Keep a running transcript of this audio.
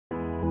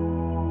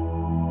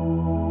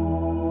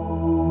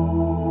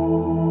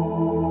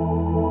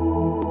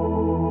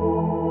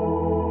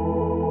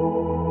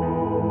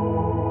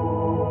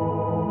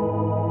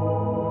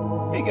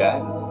Hey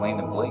guys, this is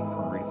Landon Blake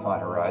from Redefine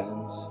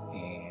Horizons,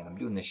 and I'm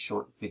doing this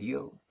short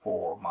video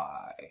for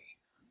my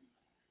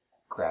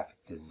graphic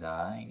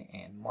design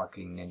and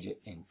marketing ninja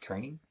in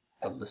training,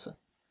 Alyssa.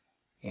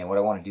 And what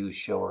I want to do is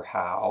show her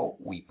how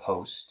we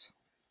post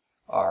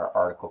our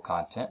article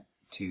content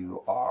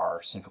to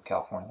our Central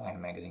California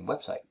Land Magazine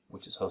website,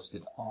 which is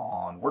hosted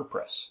on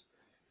WordPress.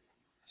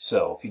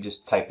 So if you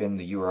just type in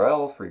the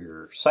URL for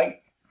your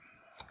site,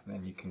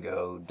 then you can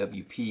go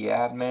WP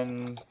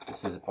admin.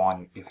 This is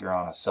if you're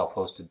on a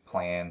self-hosted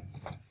plan.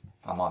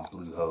 I'm on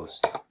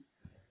Bluehost.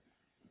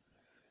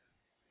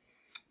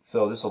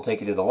 So this will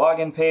take you to the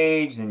login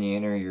page. Then you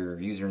enter your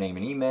username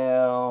and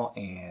email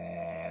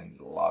and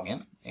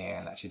login,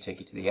 and that should take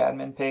you to the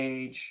admin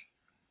page.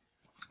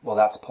 While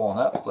that's pulling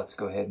up, let's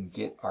go ahead and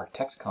get our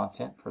text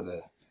content for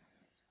the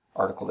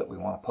article that we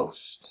want to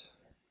post.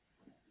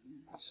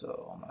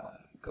 So I'm going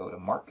to go to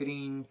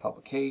Marketing,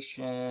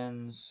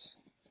 Publications,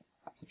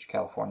 Central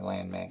California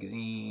Land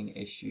Magazine,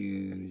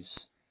 Issues,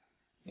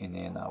 and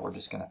then we're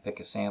just going to pick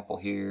a sample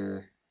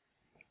here.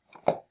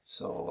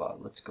 So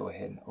let's go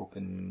ahead and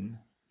open,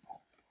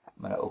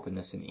 I'm going to open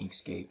this in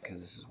Inkscape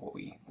because this is what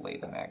we lay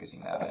the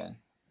magazine out in.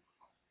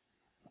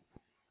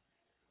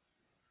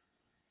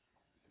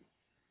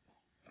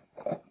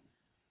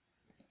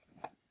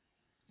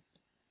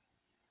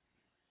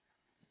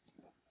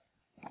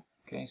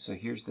 Okay, so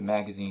here's the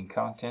magazine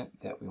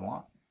content that we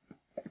want.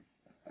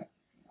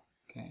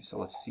 Okay, so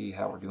let's see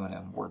how we're doing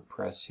on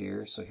WordPress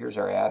here. So here's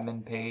our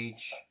admin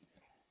page.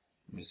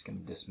 I'm just going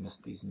to dismiss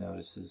these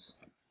notices.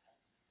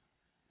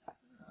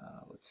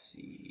 Let's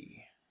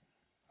see.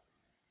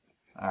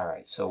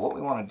 Alright, so what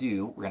we want to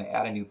do, we're going to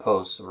add a new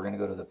post. So we're going to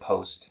go to the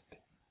post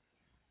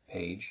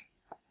page.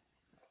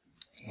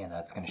 And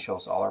that's going to show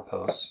us all our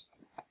posts.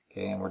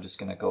 Okay, and we're just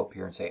going to go up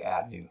here and say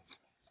add new.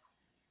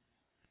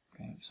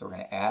 Okay, so we're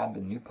going to add the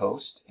new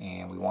post,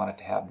 and we want it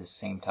to have this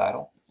same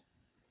title.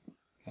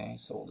 Okay,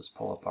 so we'll just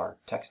pull up our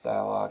text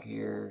dialog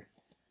here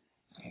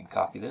and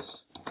copy this,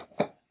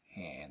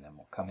 and then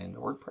we'll come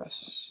into WordPress.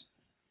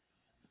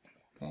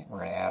 Okay, we're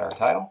going to add our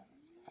title.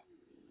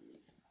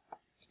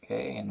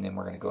 Okay, and then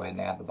we're going to go ahead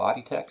and add the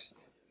body text,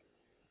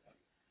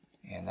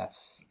 and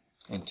that's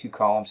in 2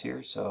 columns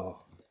here, so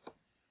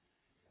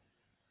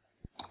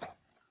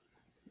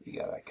you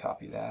got to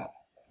copy that.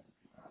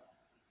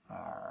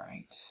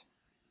 Alright.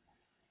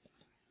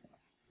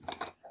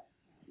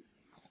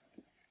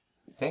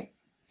 Okay.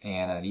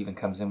 And it even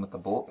comes in with the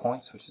bullet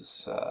points, which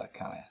is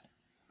kind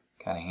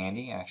of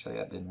handy. Actually,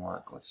 that didn't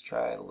work. Let's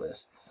try a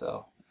list.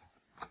 So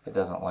it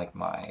doesn't like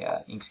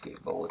my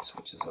Inkscape bullets,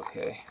 which is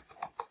okay.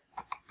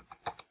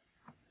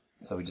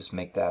 So we just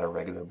make that a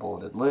regular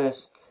bulleted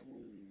list.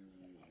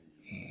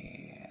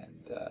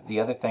 And the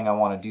other thing I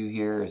want to do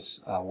here is,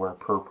 where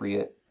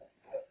appropriate,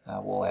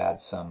 we'll add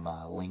some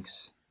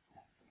links.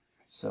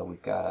 So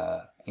we've got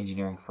an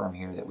engineering firm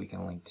here that we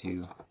can link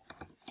to.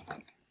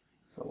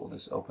 So we'll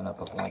just open up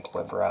a blank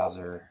web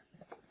browser,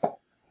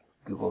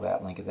 Google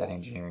that link of that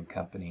engineering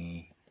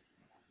company,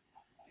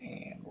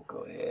 and we'll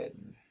go ahead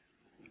and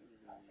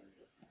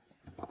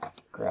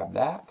grab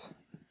that,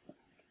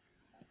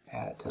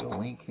 add it to the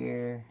link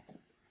here.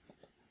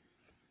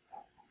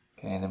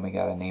 Okay, and then we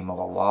got a name of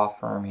a law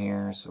firm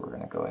here, so we're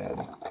going to go ahead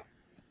and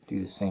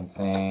do the same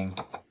thing.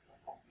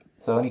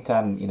 So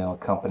anytime, you know, a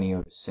company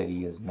or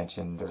city is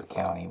mentioned, or a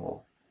county,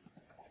 we'll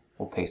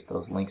paste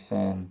those links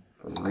in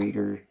for the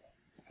reader.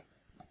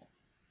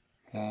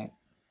 Okay.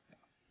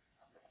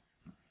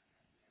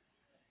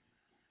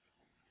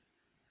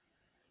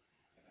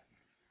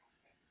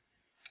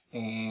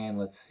 And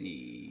let's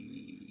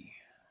see.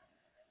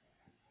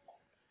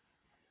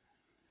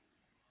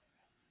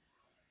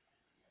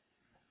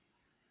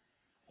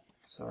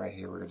 So right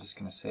here we're just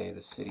going to say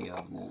the city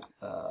of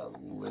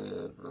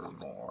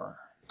Livermore.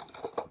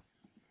 I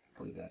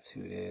believe that's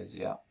who it is.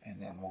 Yeah. And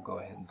then we'll go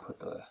ahead and put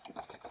the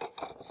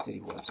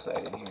city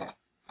website in here.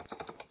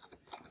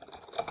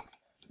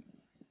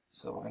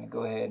 So we're going to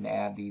go ahead and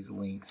add these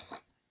links.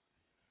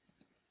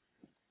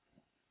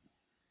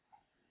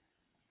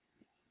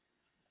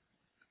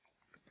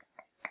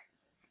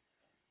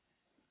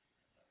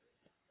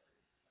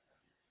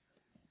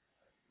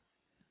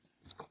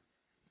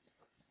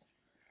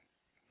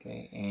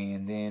 Okay,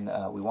 and then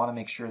we want to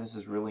make sure, this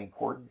is really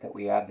important, that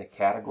we add the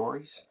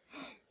categories.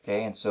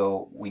 Okay, and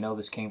so we know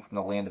this came from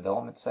the land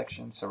development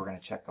section, so we're going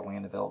to check the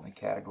land development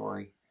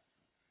category.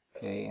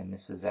 Okay, and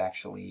this is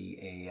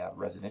actually a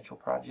residential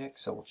project,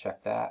 so we'll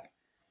check that.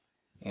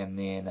 And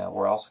then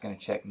we're also going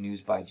to check news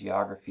by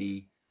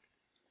geography.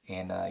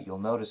 And you'll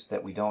notice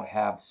that we don't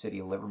have the city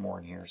of Livermore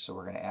in here, so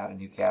we're going to add a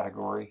new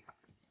category.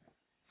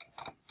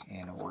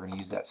 And we're going to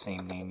use that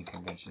same naming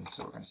convention,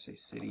 so we're going to say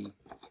city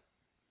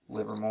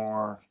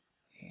Livermore,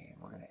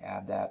 and we're going to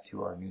add that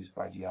to our news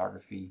by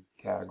geography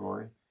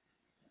category.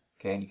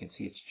 Okay, and you can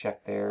see it's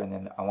checked there. And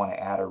then I want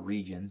to add a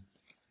region,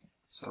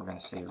 so we're going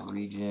to say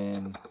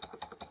region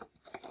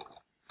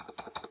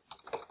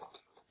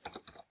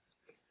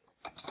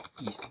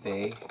East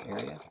Bay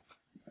area,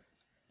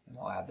 and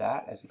we'll add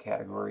that as a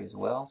category as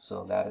well.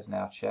 So that is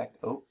now checked.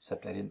 Oh,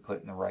 except I didn't put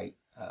it in the right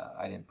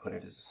I didn't put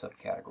it as a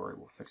subcategory.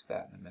 We'll fix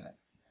that in a minute.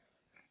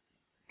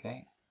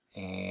 Okay,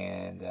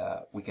 and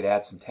we could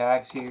add some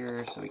tags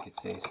here. So we could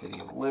say City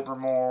of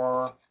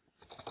Livermore.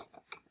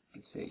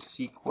 We could say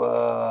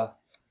Sequa.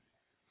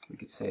 We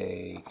could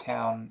say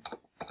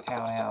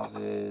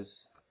townhouses.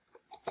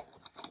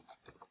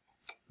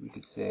 We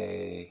could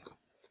say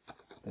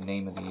the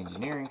name of the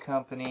engineering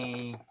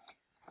company.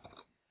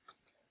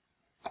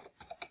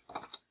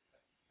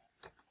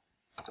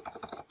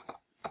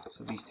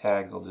 So these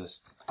tags will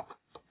just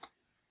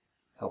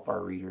help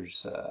our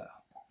readers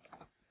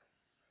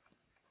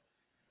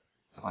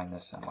find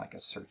this in like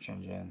a search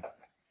engine.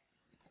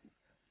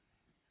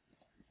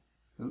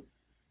 Oop.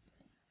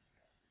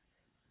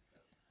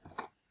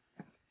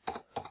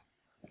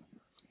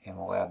 And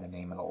we'll add the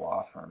name of the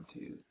law firm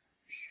too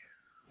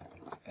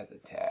as a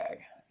tag.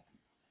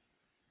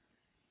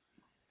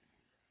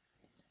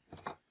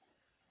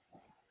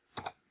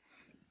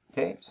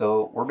 Okay,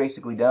 so we're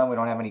basically done. We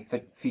don't have any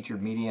featured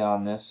media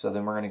on this, so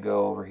then we're going to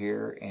go over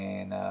here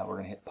and we're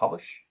going to hit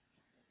publish.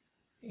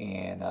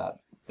 And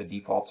the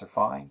defaults are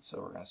fine, so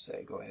we're going to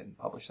say go ahead and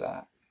publish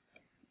that.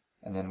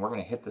 And then we're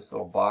going to hit this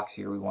little box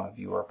here. We want to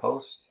view our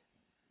post.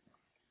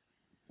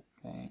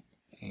 Okay,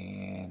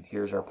 and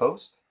here's our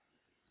post.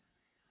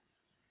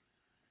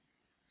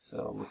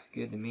 So it looks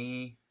good to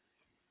me.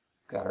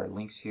 Got our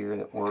links here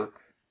that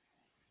work,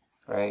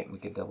 right? We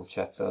could double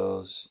check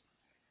those.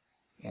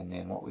 And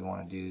then what we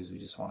want to do is we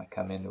just want to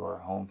come into our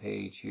home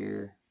page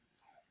here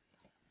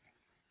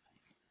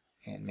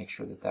and make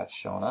sure that that's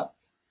showing up.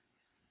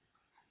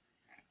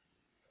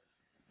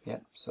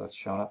 Yep, so it's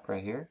showing up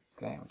right here,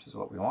 okay, which is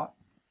what we want.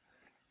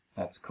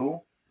 That's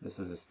cool. This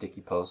is a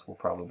sticky post. We'll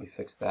probably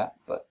fix that,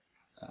 but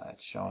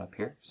it's showing up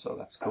here, so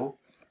that's cool.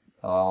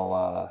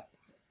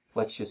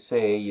 Let's just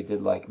say you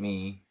did like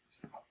me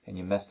and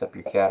you messed up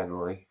your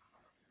category.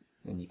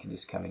 Then you can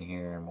just come in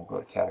here and we'll go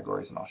to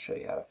categories and I'll show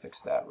you how to fix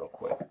that real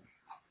quick.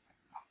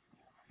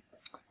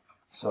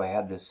 So I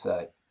had this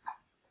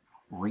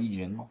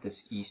region,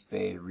 this East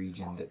Bay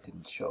region that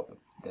didn't show up,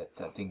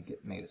 that didn't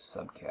get made a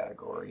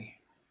subcategory.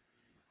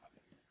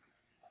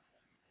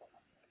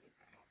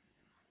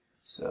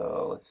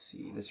 So let's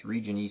see, this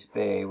region East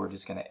Bay, we're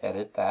just going to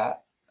edit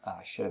that.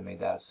 I should have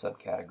made that a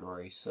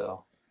subcategory,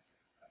 so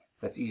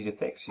that's easy to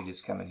fix. You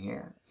just come in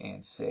here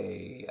and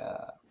say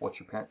what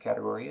your parent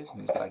category is,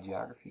 news by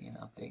geography, and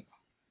update.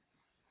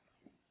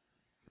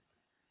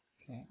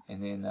 Okay,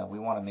 and then we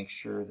want to make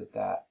sure that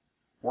that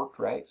worked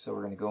right, so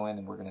we're going to go in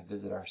and we're going to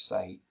visit our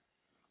site.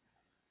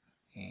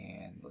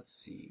 And let's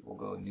see, we'll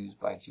go news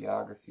by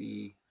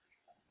geography.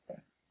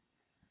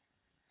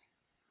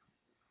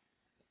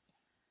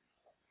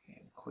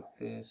 And click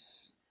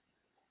this.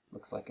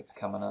 Looks like it's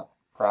coming up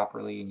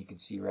properly, and you can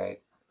see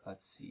right,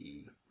 let's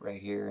see, right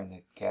here in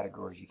the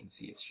categories, you can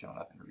see it's showing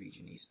up in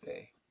region East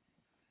Bay.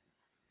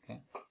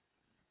 Okay.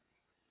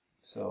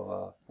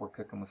 So we're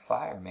cooking with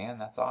fire, man.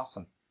 That's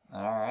awesome.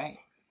 All right.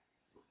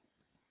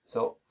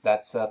 So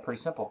that's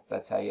pretty simple.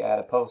 That's how you add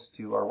a post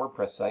to our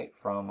WordPress site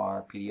from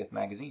our PDF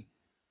magazine.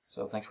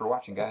 So thanks for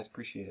watching, guys.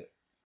 Appreciate it.